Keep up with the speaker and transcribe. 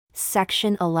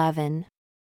Section 11.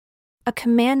 A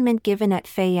commandment given at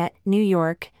Fayette, New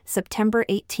York, September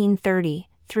 1830,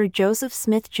 through Joseph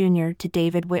Smith, Jr. to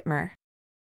David Whitmer.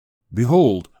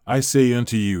 Behold, I say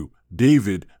unto you,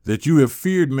 David, that you have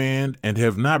feared man and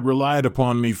have not relied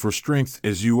upon me for strength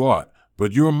as you ought,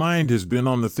 but your mind has been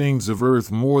on the things of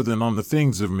earth more than on the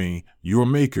things of me, your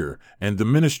Maker, and the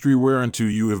ministry whereunto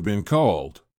you have been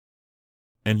called.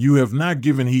 And you have not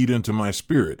given heed unto my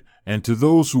spirit, and to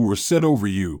those who were set over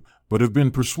you, but have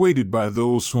been persuaded by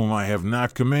those whom I have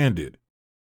not commanded.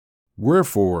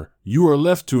 Wherefore, you are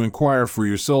left to inquire for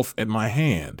yourself at my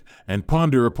hand, and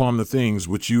ponder upon the things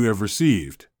which you have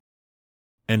received.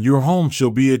 And your home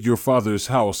shall be at your father's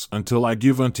house until I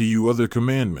give unto you other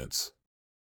commandments.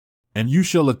 And you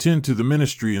shall attend to the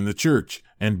ministry in the church,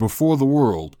 and before the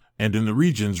world, and in the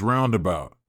regions round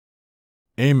about.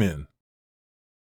 Amen.